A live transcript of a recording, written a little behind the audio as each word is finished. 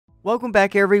Welcome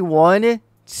back everyone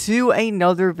to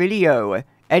another video,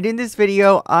 and in this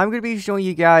video I'm going to be showing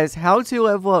you guys how to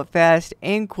level up fast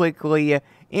and quickly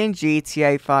in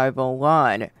GTA 5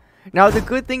 Online. Now the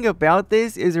good thing about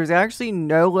this is there's actually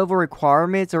no level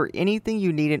requirements or anything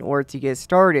you need in order to get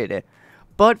started,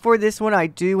 but for this one I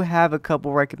do have a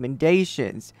couple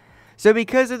recommendations. So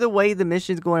because of the way the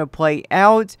mission is going to play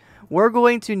out, we're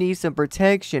going to need some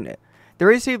protection. There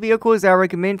is two vehicles I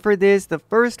recommend for this. The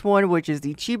first one, which is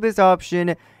the cheapest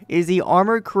option, is the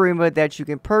Armored Kuruma that you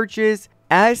can purchase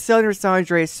at Southern San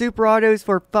Andreas Super Autos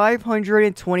for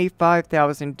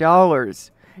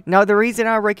 $525,000. Now the reason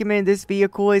I recommend this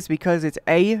vehicle is because it's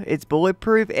A, it's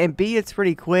bulletproof, and B, it's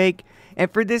pretty quick.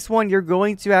 And for this one, you're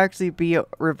going to actually be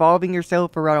revolving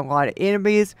yourself around a lot of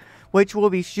enemies, which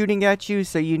will be shooting at you,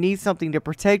 so you need something to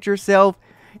protect yourself.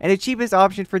 And the cheapest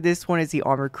option for this one is the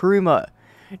Armored Kuruma.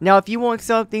 Now, if you want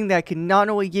something that can not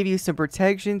only give you some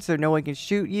protection so no one can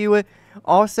shoot you,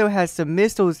 also has some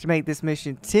missiles to make this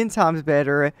mission 10 times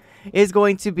better, is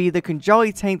going to be the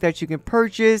Conjali tank that you can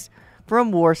purchase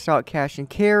from Warstock Cash and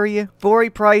Carry for a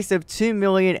price of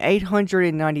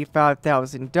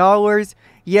 $2,895,000.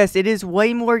 Yes, it is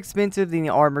way more expensive than the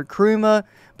Armored Kuruma,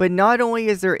 but not only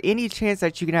is there any chance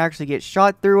that you can actually get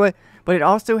shot through it, but it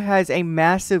also has a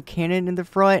massive cannon in the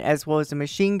front as well as a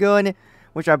machine gun,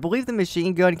 which I believe the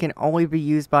machine gun can only be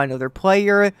used by another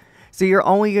player, so you're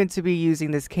only going to be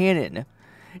using this cannon.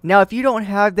 Now, if you don't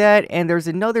have that, and there's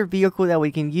another vehicle that we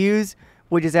can use,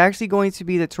 which is actually going to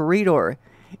be the Toreador.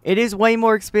 It is way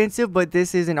more expensive, but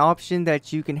this is an option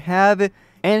that you can have,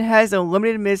 and has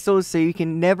unlimited missiles, so you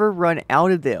can never run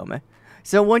out of them.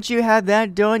 So once you have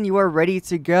that done, you are ready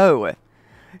to go.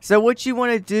 So what you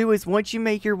want to do is, once you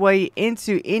make your way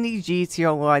into any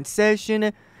GTA Online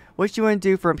session, what you want to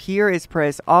do from here is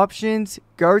press options,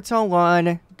 go to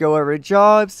online, go over to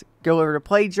jobs, go over to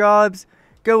play jobs,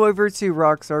 go over to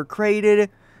Rockstar Created.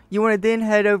 You want to then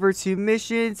head over to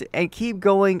missions and keep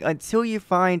going until you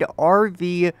find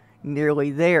RV nearly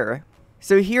there.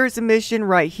 So here's the mission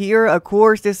right here. Of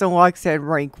course, this unlocks at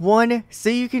rank 1, so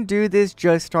you can do this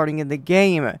just starting in the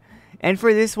game. And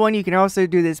for this one, you can also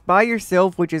do this by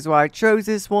yourself, which is why I chose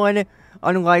this one,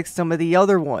 unlike some of the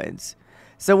other ones.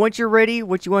 So once you're ready,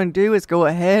 what you want to do is go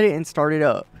ahead and start it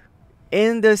up.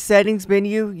 In the settings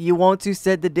menu, you want to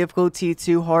set the difficulty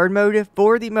to hard mode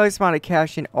for the most amount of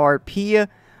cash in RP.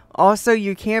 Also,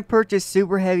 you can purchase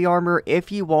super heavy armor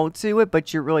if you want to,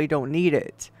 but you really don't need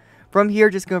it. From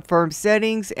here, just confirm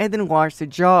settings and then launch the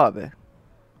job.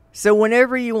 So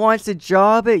whenever you launch the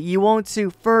job, you want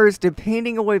to first,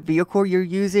 depending on what vehicle you're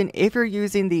using, if you're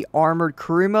using the Armored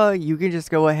Kuruma, you can just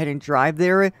go ahead and drive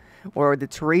there, or the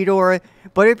Toreador.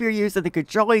 But if you're using the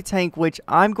Conjali tank, which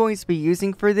I'm going to be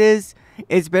using for this,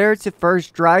 it's better to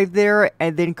first drive there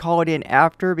and then call it in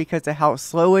after because of how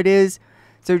slow it is.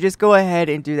 So just go ahead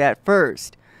and do that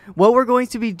first. What we're going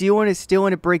to be doing is still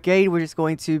in a brigade, which is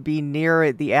going to be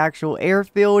near the actual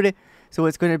airfield. So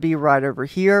it's going to be right over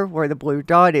here where the blue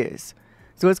dot is.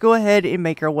 So let's go ahead and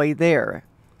make our way there.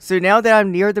 So now that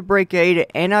I'm near the brigade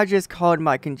and I just called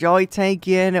my Conjali tank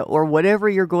in, or whatever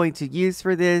you're going to use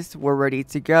for this, we're ready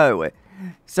to go.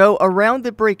 So around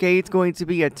the brigade is going to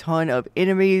be a ton of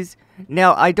enemies.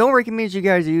 Now I don't recommend you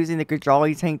guys using the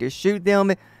Conjali tank to shoot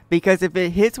them, because if it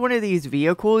hits one of these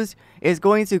vehicles, it's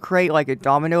going to create like a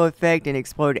domino effect and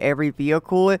explode every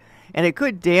vehicle, and it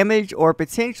could damage or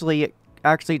potentially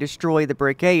actually destroy the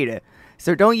brigade.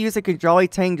 So don't use a Conjali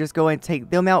tank, just go and take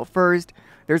them out first.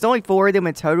 There's only 4 of them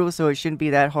in total, so it shouldn't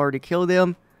be that hard to kill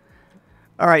them.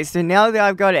 Alright, so now that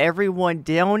I've got everyone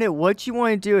down, what you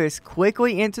want to do is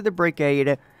quickly enter the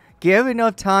brigade, give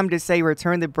enough time to say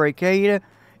return the brigade,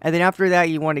 and then after that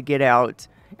you want to get out.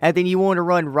 And then you want to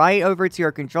run right over to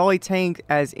your Conjali tank,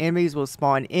 as enemies will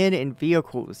spawn in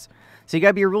vehicles. So you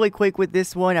gotta be really quick with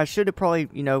this one. I should have probably,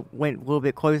 went a little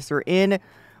bit closer in,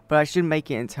 but I should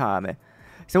make it in time.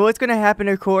 So what's going to happen,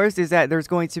 of course, is that there's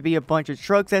going to be a bunch of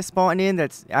trucks that spawn in.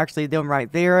 That's actually them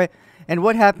right there. And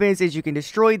what happens is you can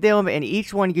destroy them, and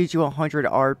each one gives you 100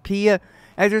 RP,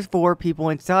 as there's 4 people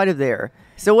inside of there.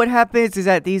 So what happens is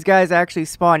that these guys actually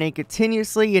spawn in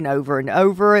continuously and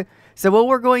over. So what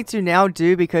we're going to now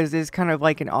do, because this is kind of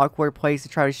like an awkward place to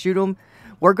try to shoot them,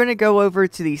 we're going to go over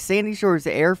to the Sandy Shores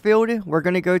airfield. We're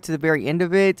going to go to the very end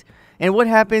of it. And what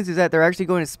happens is that they're actually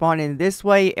going to spawn in this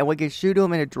way, and we can shoot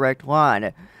them in a direct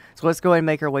line. So let's go ahead and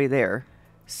make our way there.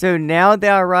 So now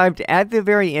that I arrived at the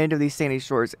very end of the Sandy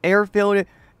Shores airfield,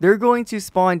 they're going to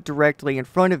spawn directly in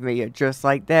front of me, just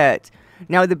like that.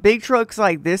 Now the big trucks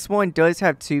like this one does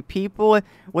have 2 people,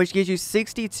 which gives you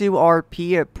 62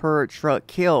 RP per truck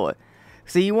kill.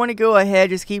 So you want to go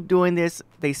ahead, just keep doing this.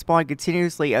 They spawn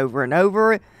continuously over and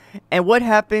over. And what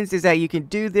happens is that you can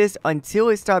do this until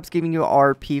it stops giving you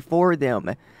RP for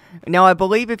them. Now, I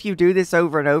believe if you do this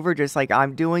over and over, just like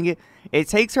I'm doing it, it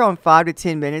takes around 5 to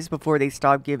 10 minutes before they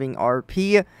stop giving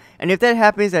RP. And if that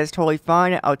happens, that's totally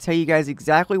fine. I'll tell you guys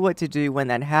exactly what to do when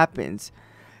that happens.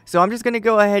 So I'm just going to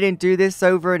go ahead and do this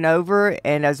over and over.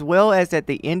 And as well as at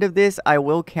the end of this, I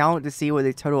will count to see what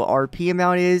the total RP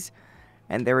amount is.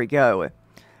 And there we go.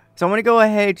 So I'm going to go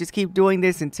ahead and just keep doing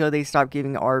this until they stop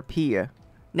giving RP.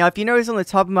 Now, if you notice on the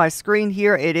top of my screen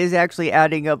here, it is actually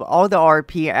adding up all the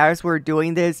RP as we're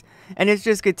doing this, and it's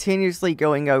just continuously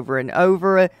going over and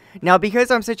over. Now,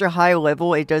 because I'm such a high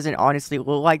level, it doesn't honestly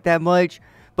look like that much,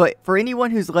 but for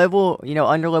anyone who's level,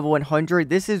 under level 100,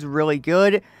 this is really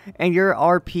good, and your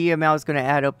RP amount is going to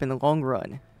add up in the long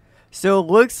run. So, it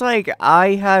looks like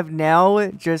I have now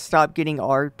just stopped getting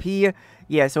RP.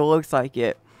 Yeah, so it looks like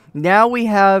it. Now we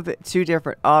have two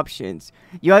different options.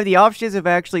 You have the options of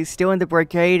actually stealing the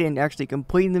brigade and actually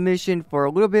completing the mission for a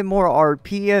little bit more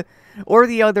RP, or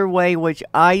the other way, which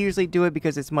I usually do it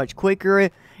because it's much quicker,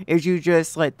 is you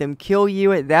just let them kill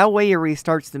you. That way it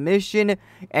restarts the mission,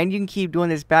 and you can keep doing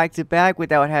this back to back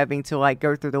without having to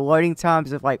go through the loading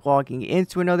times of logging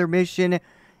into another mission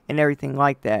and everything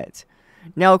like that.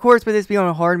 Now, of course, with this being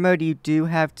on hard mode, you do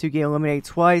have to get eliminated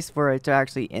twice for it to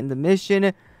actually end the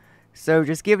mission. So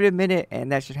just give it a minute and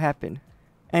that should happen.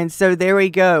 And so there we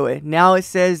go. Now it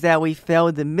says that we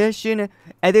failed the mission.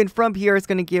 And then from here it's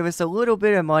going to give us a little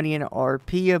bit of money in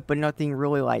RP, but nothing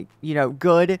really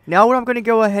good. Now what I'm going to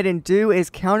go ahead and do is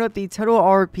count up the total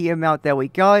RP amount that we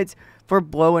got for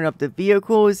blowing up the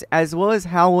vehicles, as well as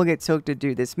how long it took to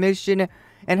do this mission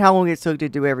and how long it took to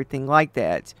do everything like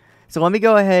that. So let me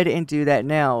go ahead and do that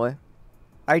now.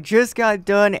 I just got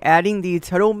done adding the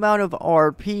total amount of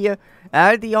RP.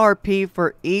 Add the RP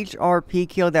for each RP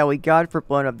kill that we got for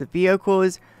blowing up the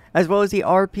vehicles, as well as the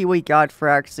RP we got for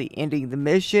actually ending the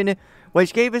mission,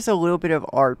 which gave us a little bit of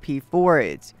RP for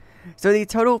it. So the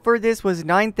total for this was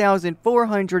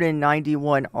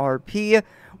 9,491 RP,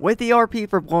 with the RP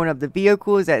for blowing up the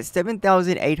vehicles at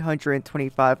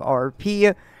 7,825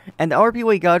 RP, and the RP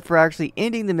we got for actually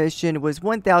ending the mission was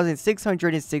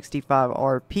 1,665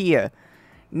 RP.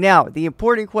 Now, the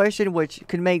important question, which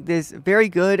could make this very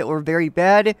good or very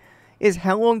bad, is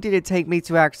how long did it take me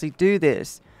to actually do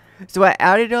this? So I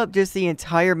added up just the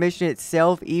entire mission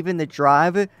itself, even the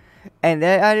drive, and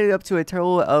that added up to a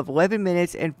total of 11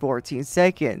 minutes and 14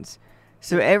 seconds.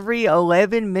 So every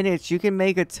 11 minutes, you can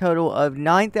make a total of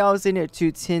 9,000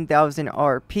 to 10,000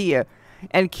 RP.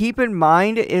 And keep in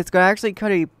mind, it's going to actually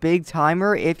cut a big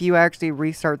timer if you actually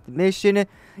restart the mission,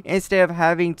 instead of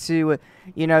having to,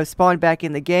 spawn back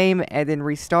in the game and then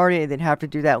restart it and then have to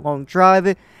do that long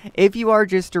drive. If you are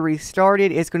just to restart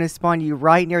it, it's going to spawn you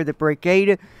right near the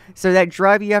brigade, so that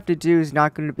drive you have to do is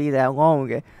not going to be that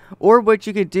long. Or what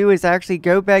you could do is actually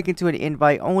go back into an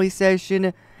invite only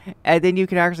session, and then you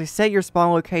can actually set your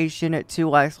spawn location to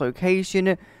last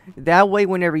location. That way,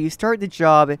 whenever you start the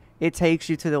job, it takes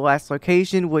you to the last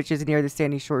location, which is near the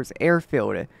Sandy Shores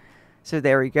airfield. So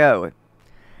there we go.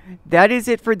 That is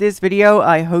it for this video.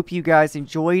 I hope you guys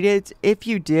enjoyed it. If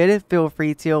you did, feel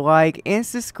free to like and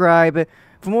subscribe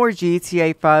for more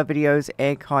GTA 5 videos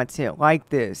and content like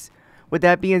this. With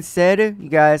that being said, you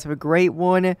guys have a great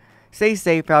one. Stay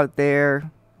safe out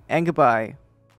there, and goodbye.